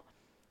 So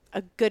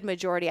a good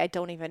majority, I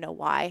don't even know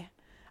why.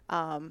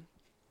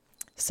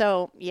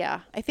 So yeah,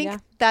 I think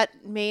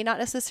that may not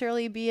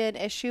necessarily be an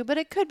issue, but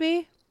it could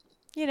be,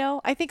 you know,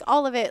 I think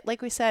all of it,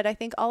 like we said, I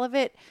think all of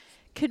it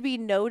could be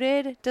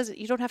noted.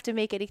 You don't have to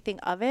make anything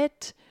of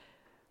it,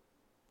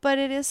 but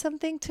it is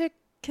something to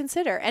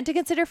consider and to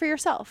consider for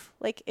yourself.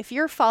 Like if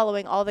you're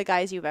following all the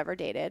guys you've ever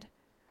dated,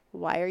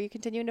 why are you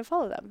continuing to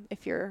follow them?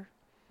 If you're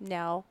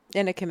now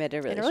in a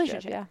committed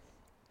relationship. Yeah.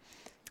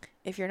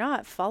 If you're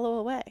not, follow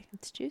away.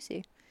 It's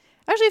juicy.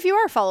 Actually, if you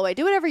are, follow away.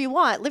 Do whatever you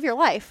want. Live your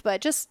life, but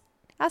just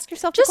ask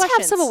yourself just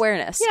questions. Have some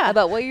awareness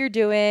about what you're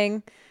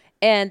doing.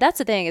 And that's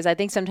the thing is I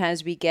think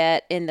sometimes we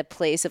get in the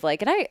place of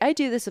like, and I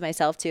do this with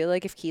myself too.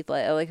 Like if Keith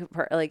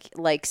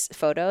likes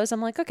photos,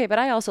 I'm like, okay, but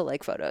I also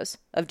like photos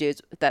of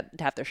dudes that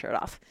have their shirt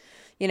off,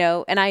 you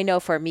know? And I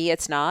know for me,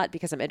 it's not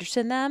because I'm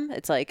interested in them.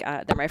 It's like,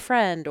 they're my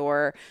friend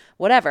or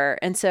whatever.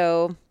 And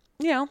so,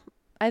 you know,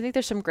 I think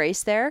there's some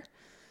grace there.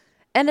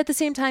 And at the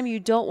same time, you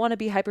don't want to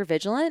be hyper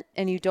vigilant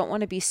and you don't want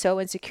to be so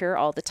insecure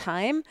all the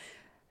time.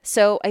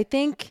 So I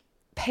think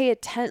pay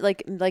attention,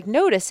 like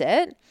notice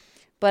it.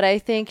 But I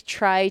think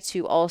try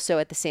to also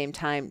at the same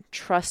time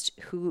trust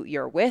who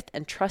you're with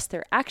and trust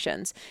their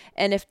actions.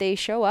 And if they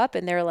show up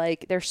and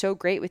they're so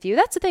great with you,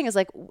 that's the thing is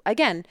like,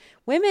 again,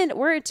 women,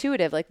 we're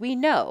intuitive. Like we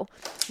know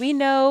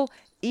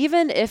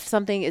even if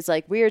something is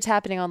like weird's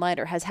happening online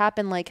or has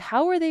happened, like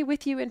how are they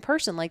with you in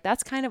person? Like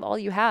that's kind of all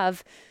you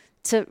have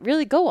to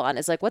really go on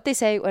is like what they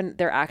say when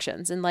their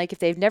actions. And like if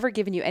they've never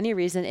given you any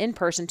reason in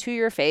person to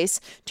your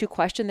face to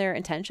question their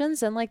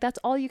intentions, then like that's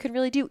all you can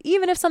really do.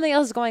 Even if something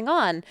else is going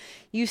on,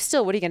 you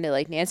still, what are you gonna do,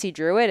 like Nancy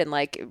Drew it and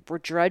like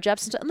drudge up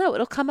stuff? No,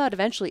 it'll come out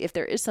eventually if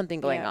there is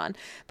something going on.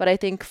 But I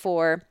think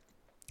for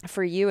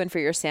for you and for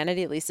your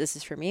sanity, at least this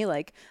is for me,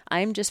 like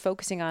I'm just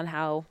focusing on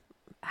how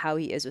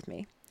he is with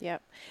me.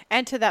 Yep.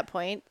 And to that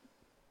point,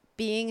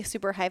 being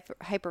super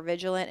hyper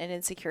vigilant and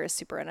insecure is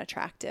super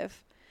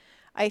unattractive.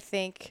 I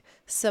think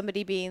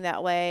somebody being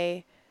that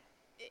way,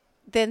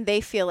 then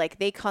they feel like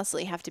they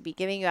constantly have to be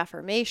giving you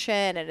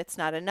affirmation and it's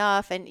not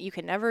enough, and you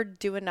can never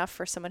do enough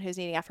for someone who's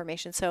needing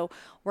affirmation. So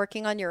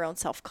working on your own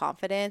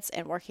self-confidence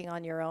and working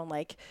on your own,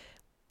 like,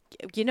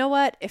 you know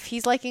what, if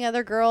he's liking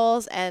other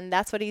girls and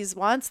that's what he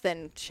wants,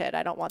 then shit,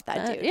 I don't want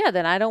that dude. Yeah,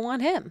 then I don't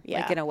want him.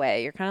 Yeah. Like in a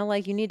way, you're kind of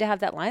like, you need to have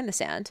that line in the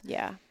sand.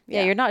 Yeah.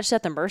 Yeah, you're not just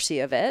at the mercy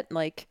of it.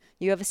 Like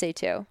you have a say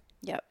too.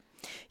 Yep.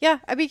 Yeah,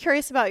 I'd be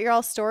curious about your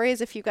all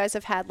stories if you guys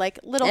have had like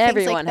little Everyone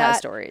things like that. has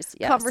stories.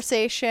 Yes.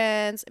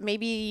 Conversations.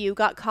 Maybe you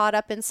got caught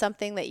up in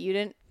something that you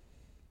didn't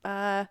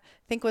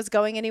think was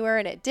going anywhere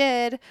and it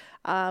did.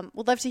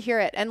 Would love to hear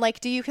it. And like,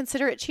 do you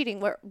consider it cheating?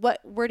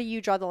 Where do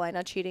you draw the line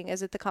on cheating?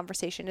 Is it the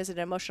conversation? Is it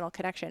an emotional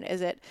connection?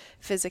 Is it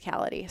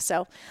physicality?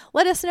 So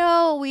let us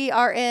know. We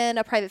are in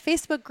a private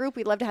Facebook group.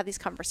 We'd love to have these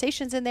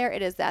conversations in there.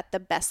 It is at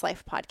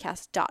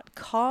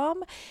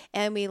thebestlifepodcast.com.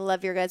 And we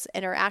love your guys'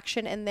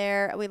 interaction in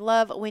there. We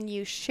love when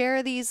you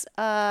share these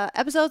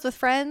episodes with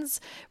friends,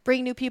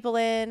 bring new people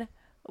in.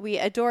 We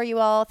adore you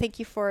all. Thank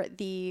you for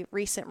the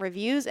recent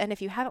reviews. And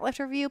if you haven't left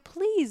a review,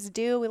 please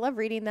do. We love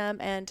reading them.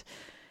 And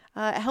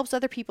it helps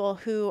other people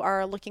who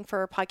are looking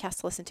for podcasts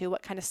to listen to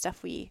what kind of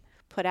stuff we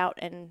put out,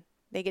 and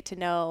they get to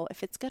know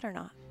if it's good or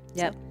not.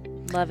 Yep. So,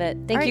 love it.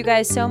 Thank you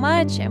guys so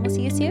much. And we'll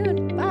see you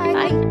soon. Bye.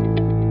 Bye.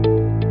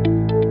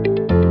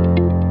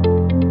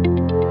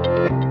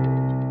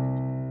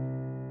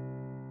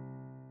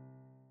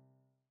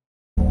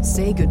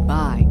 Say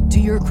goodbye to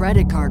your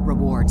credit card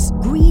rewards.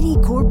 Greedy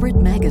corporate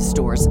mega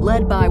stores,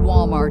 led by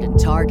Walmart and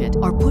Target,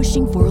 are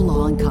pushing for a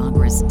law in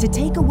Congress to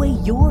take away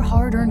your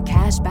hard-earned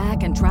cash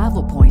back and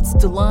travel points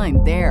to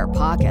line their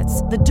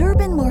pockets. The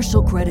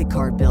Durbin-Marshall credit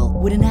card bill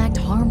would enact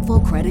harmful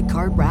credit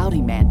card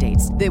routing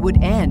mandates that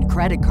would end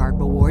credit card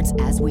rewards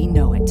as we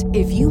know it.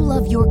 If you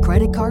love your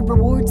credit card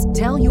rewards,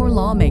 tell your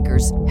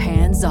lawmakers,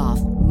 hands off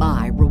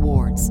my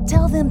rewards.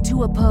 Tell them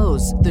to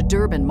oppose the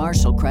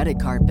Durbin-Marshall credit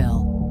card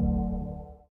bill.